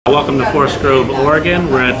Welcome to Forest Grove,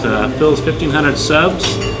 Oregon. We're at Phil's 1500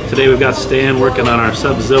 Subs. Today we've got Stan working on our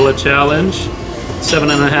Subzilla challenge.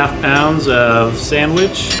 7.5 pounds of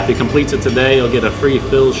sandwich. If he completes it today, he'll get a free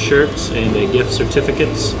Phil's shirt and a gift certificate.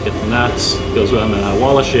 If not, it goes on the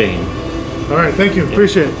wall of shame. All right, thank you.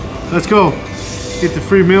 Appreciate it. Let's go. Get the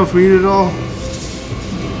free meal if we eat it all.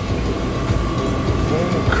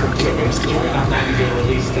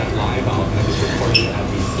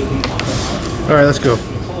 All right, let's go.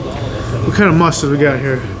 What kind of mustard we got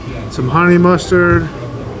here? Some honey mustard.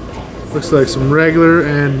 Looks like some regular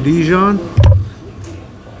and Dijon.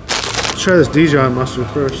 Let's try this Dijon mustard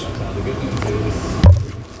first.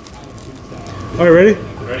 All right, ready?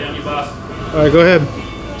 Ready on you, boss. All right, go ahead.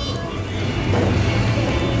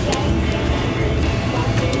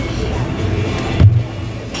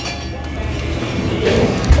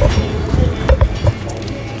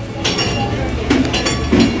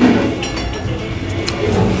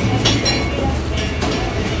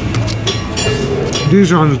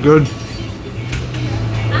 Dijon is good.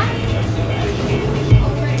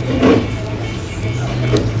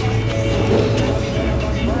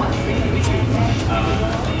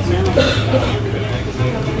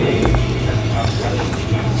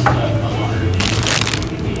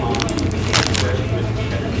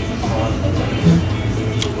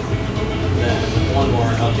 One more,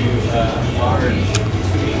 I'll do large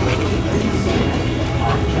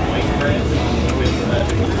white bread with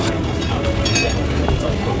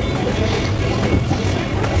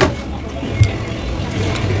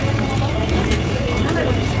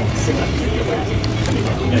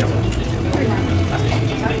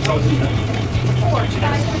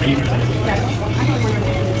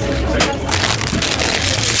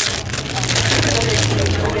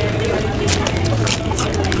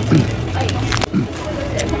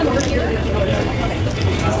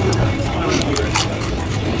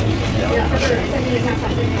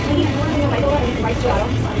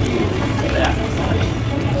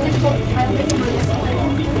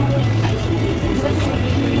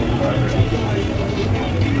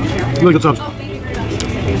Really good stuff.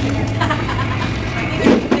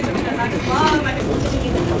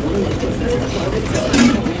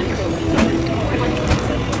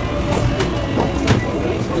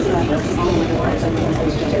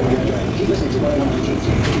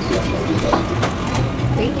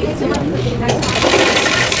 Thank you so much.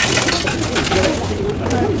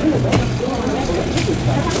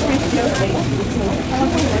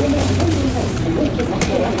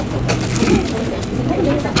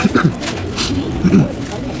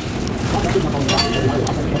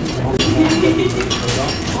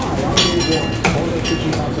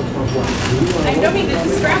 I don't mean to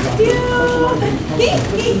distract you.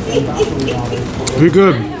 Pretty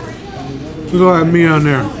good. There's a lot of meat on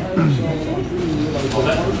there.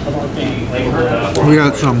 We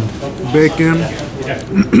got some bacon.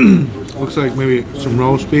 Looks like maybe some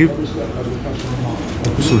roast beef.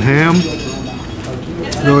 Some ham.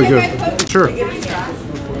 Really good. Sure.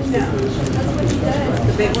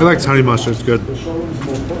 I like honey mustard. It's good.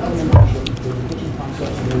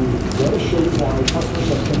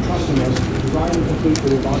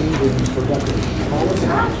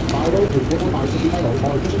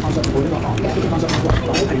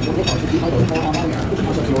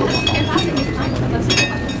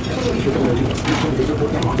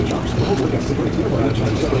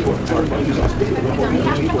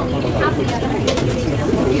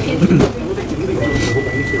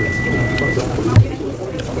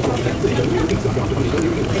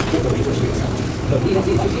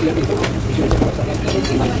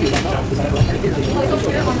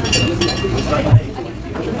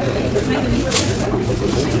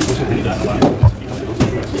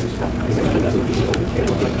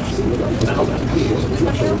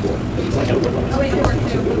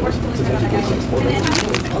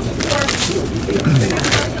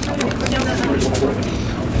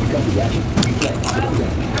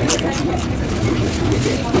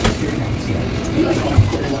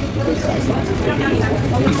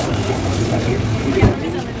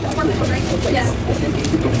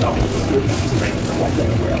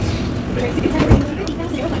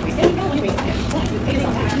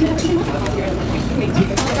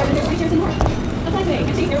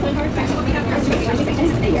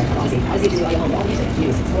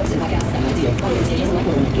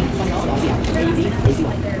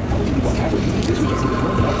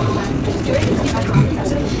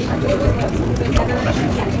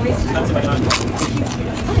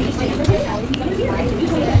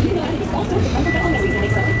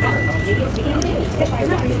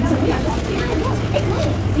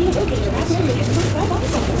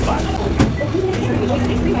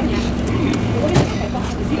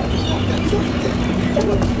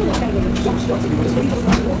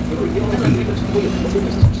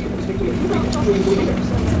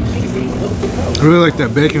 I really like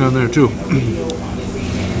that bacon on there too.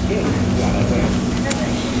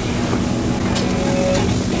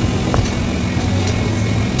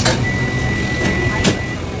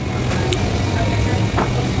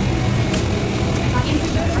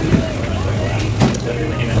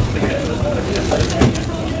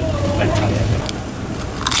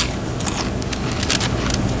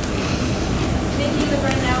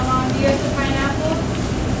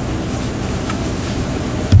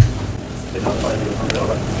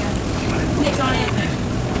 Nick's on it.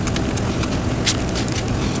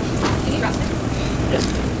 Can you drop it? Yes.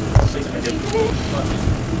 Please, I did.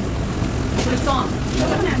 What a song.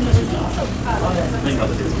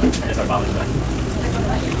 It's our father's back.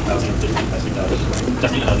 That was in the last week.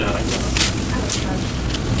 Just even though they're not like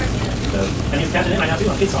and you can catch it in right now too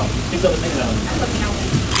on Kid's song. Kid's still singing that one.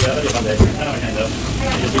 Yeah, that'll be a fun day. I know I can though.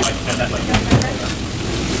 You just be like, catch that like.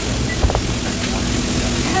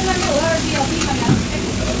 I have my little DLP coming out.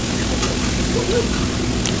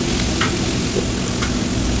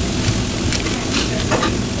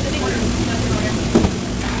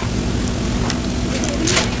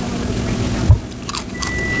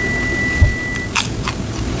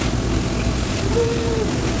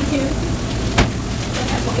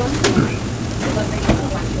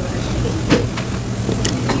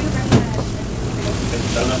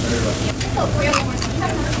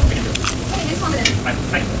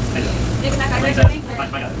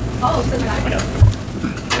 Oh, so yeah, I believe it.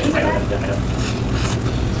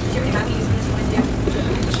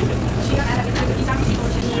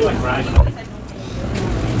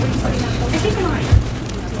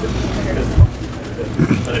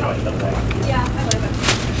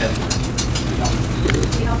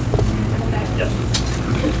 Yes.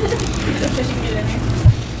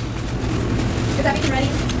 Is everything ready?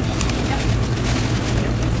 Yep.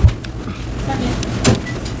 Start it.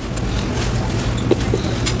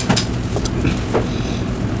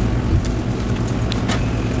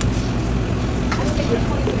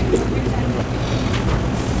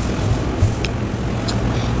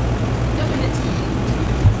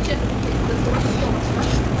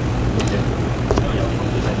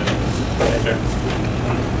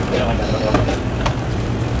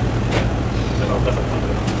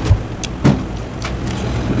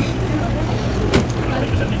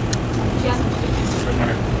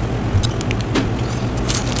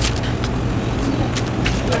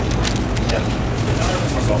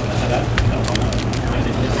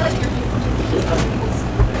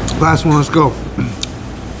 Last one, let's go.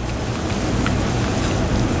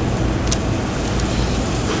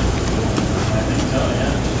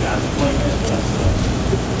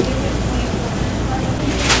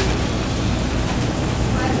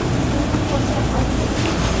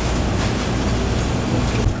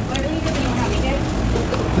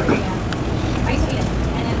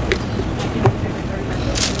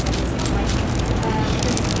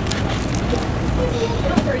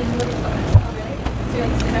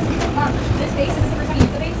 This base is the first time you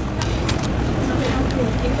use the base?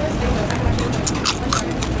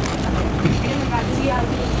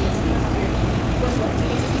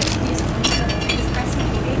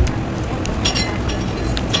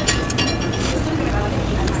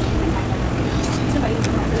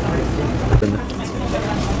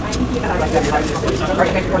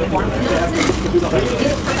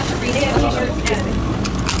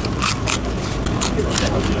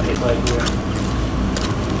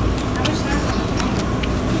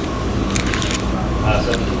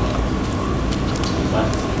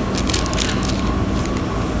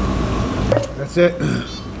 That's it.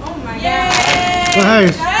 Oh my god.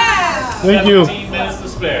 Nice. Thank you. 17 minutes to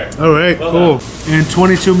spare. All right, Well cool. done. In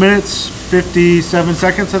 22 minutes, 57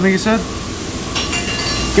 seconds, I think you said.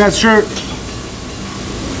 Got shirt.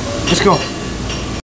 Let's go.